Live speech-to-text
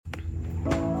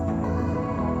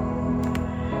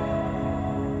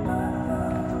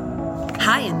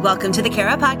and welcome to the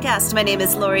Kara Podcast. My name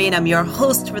is Lori, and I'm your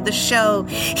host for the show.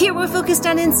 Here we're focused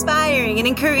on inspiring and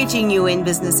encouraging you in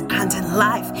business and in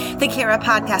life. The Kara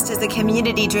Podcast is a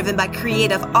community driven by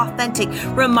creative, authentic,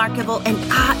 remarkable, and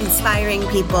awe-inspiring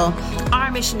people. Our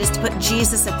mission is to put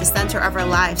Jesus at the center of our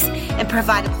lives and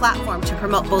provide a platform to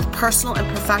promote both personal and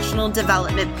professional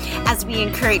development as we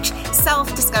encourage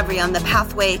self-discovery on the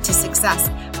pathway to success,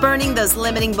 burning those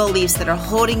limiting beliefs that are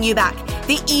holding you back.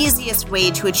 The easiest way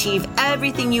to achieve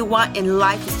everything you want in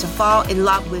life is to fall in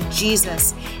love with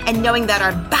Jesus, and knowing that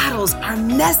our battles are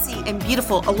messy and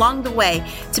beautiful along the way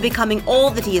to becoming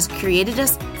all that He has created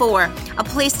us for, a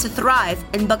place to thrive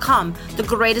and become the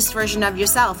greatest version of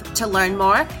yourself. To learn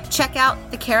more, check out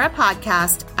the Kara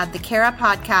Podcast at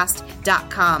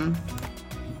thekarapodcast.com.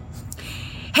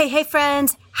 Hey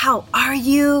friends, how are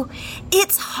you?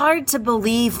 It's hard to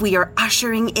believe we are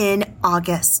ushering in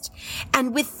August.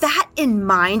 And with that in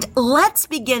mind, let's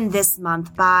begin this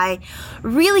month by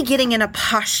really getting in a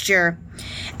posture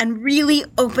and really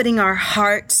opening our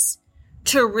hearts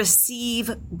to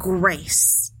receive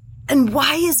grace. And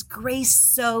why is grace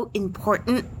so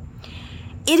important?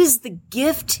 It is the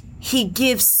gift He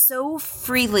gives so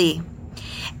freely,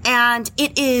 and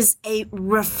it is a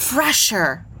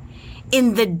refresher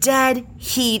in the dead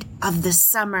heat of the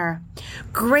summer.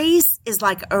 Grace is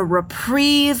like a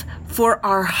reprieve for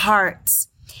our hearts.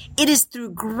 It is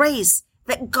through grace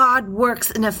that God works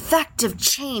an effective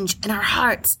change in our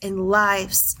hearts and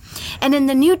lives. And in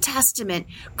the New Testament,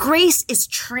 grace is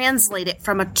translated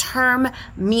from a term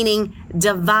meaning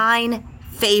divine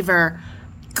favor,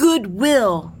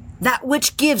 goodwill, that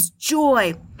which gives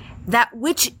joy, that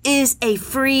which is a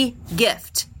free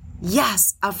gift.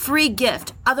 Yes, a free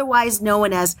gift, otherwise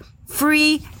known as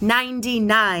free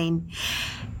 99.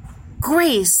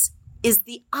 Grace is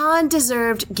the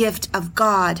undeserved gift of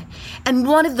God, and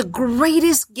one of the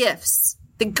greatest gifts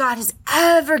that God has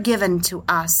ever given to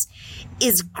us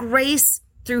is grace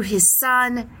through His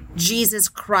Son, Jesus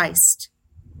Christ.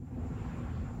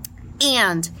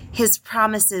 And His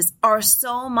promises are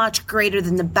so much greater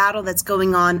than the battle that's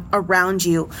going on around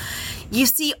you. You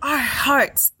see, our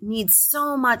hearts need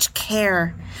so much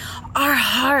care. Our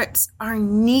hearts are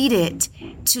needed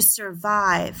to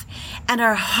survive, and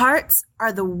our hearts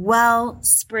are the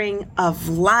wellspring of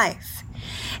life.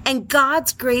 And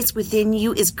God's grace within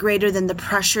you is greater than the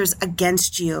pressures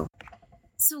against you.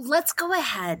 So let's go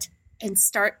ahead and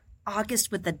start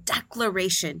August with a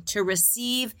declaration to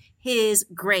receive His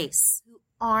grace, who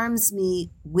arms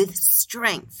me with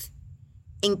strength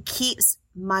and keeps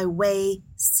my way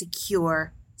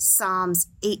secure. Psalms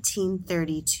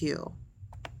 18:32.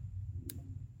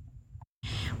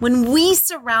 When we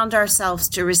surround ourselves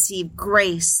to receive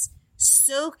grace,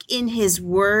 soak in His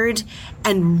word,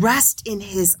 and rest in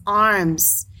His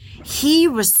arms, He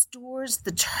restores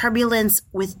the turbulence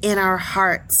within our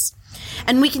hearts.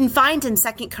 And we can find in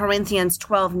 2 Corinthians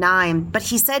 12:9, but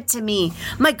He said to me,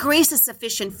 my grace is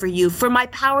sufficient for you, for my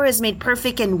power is made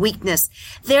perfect in weakness.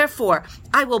 Therefore,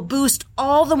 I will boast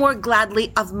all the more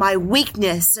gladly of my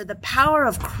weakness, so the power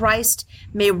of Christ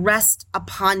may rest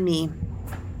upon me.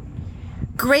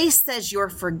 Grace says you're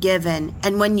forgiven,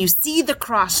 and when you see the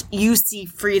cross, you see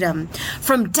freedom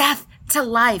from death to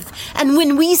life. And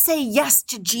when we say yes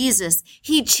to Jesus,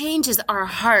 He changes our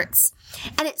hearts.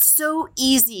 And it's so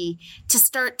easy to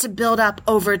start to build up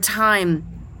over time.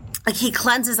 Like He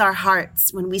cleanses our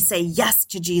hearts when we say yes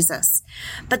to Jesus.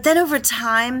 But then over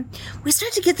time, we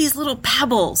start to get these little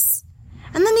pebbles.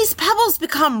 And then these pebbles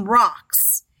become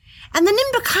rocks. And then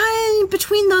in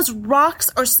between those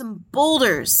rocks are some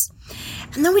boulders.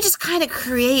 And then we just kind of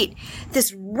create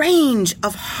this range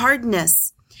of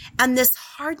hardness. And this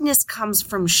hardness comes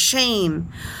from shame,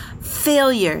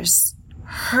 failures,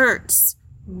 hurts,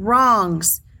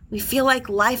 wrongs. We feel like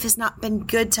life has not been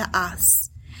good to us.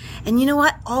 And you know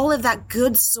what? All of that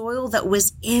good soil that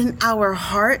was in our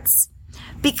hearts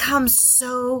becomes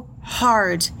so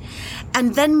hard.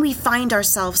 And then we find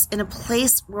ourselves in a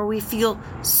place where we feel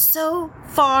so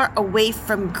far away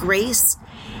from grace,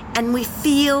 and we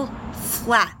feel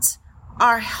flat.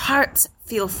 Our hearts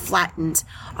feel flattened.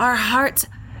 Our hearts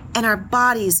and our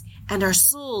bodies and our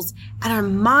souls and our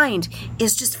mind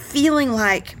is just feeling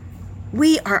like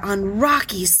we are on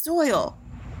rocky soil.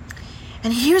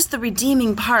 And here's the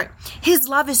redeeming part. His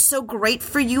love is so great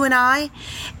for you and I.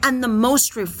 And the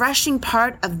most refreshing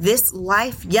part of this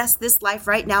life, yes, this life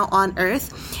right now on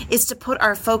earth, is to put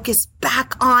our focus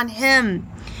back on Him,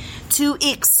 to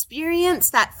experience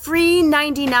that free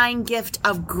 99 gift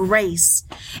of grace.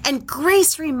 And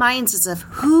grace reminds us of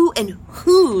who and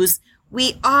whose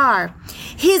we are.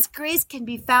 His grace can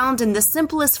be found in the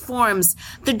simplest forms: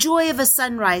 the joy of a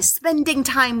sunrise, spending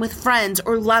time with friends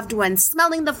or loved ones,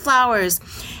 smelling the flowers,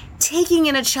 taking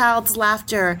in a child's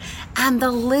laughter, and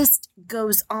the list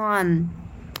goes on.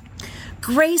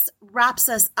 Grace wraps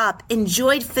us up in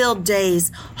joy-filled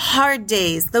days, hard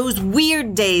days, those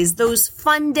weird days, those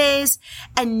fun days,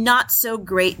 and not so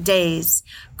great days.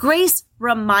 Grace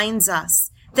reminds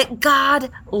us that God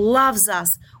loves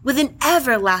us with an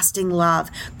everlasting love.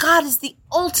 God is the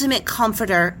ultimate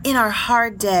comforter in our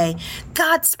hard day.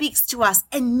 God speaks to us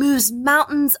and moves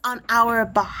mountains on our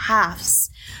behalfs.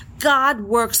 God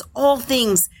works all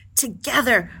things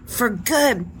together for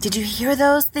good. Did you hear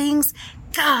those things?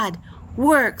 God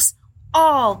works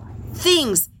all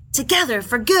things together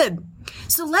for good.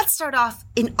 So let's start off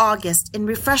in August in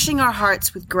refreshing our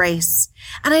hearts with grace.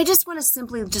 And I just want to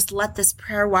simply just let this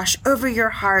prayer wash over your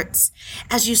hearts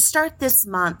as you start this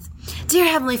month. Dear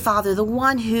Heavenly Father, the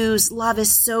one whose love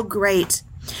is so great,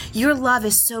 your love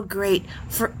is so great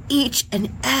for each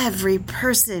and every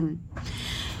person.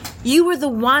 You are the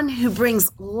one who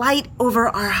brings light over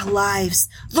our lives,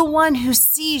 the one who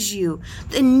sees you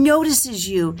and notices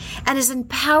you and has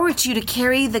empowered you to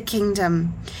carry the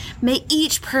kingdom. May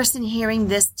each person hearing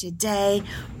this today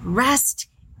rest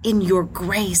in your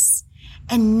grace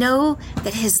and know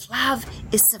that his love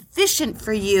is sufficient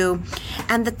for you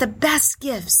and that the best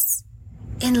gifts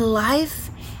in life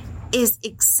is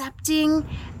accepting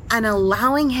and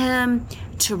allowing him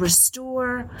to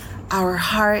restore our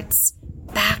hearts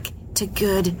back to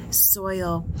good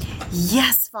soil.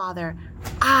 Yes, Father,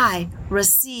 I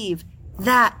receive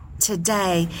that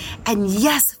today. And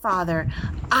yes, Father,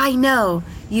 I know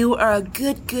you are a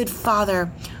good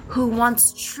Father who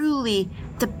wants truly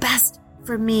the best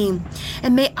for me.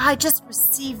 And may I just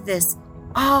receive this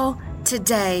all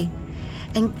today.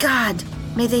 And God,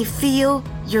 may they feel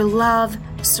your love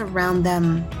surround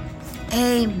them.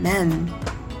 Amen.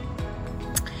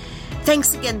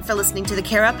 Thanks again for listening to the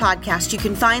Kara Podcast. You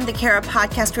can find the Kara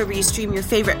Podcast wherever you stream your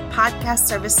favorite podcast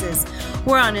services.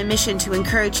 We're on a mission to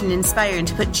encourage and inspire and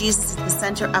to put Jesus at the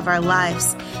center of our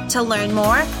lives. To learn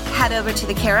more, head over to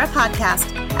the Kara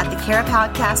Podcast at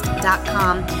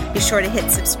thekarapodcast.com. Be sure to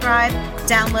hit subscribe,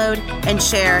 download, and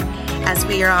share as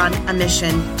we are on a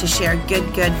mission to share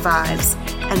good vibes.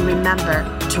 And remember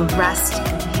to rest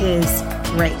in His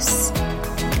grace.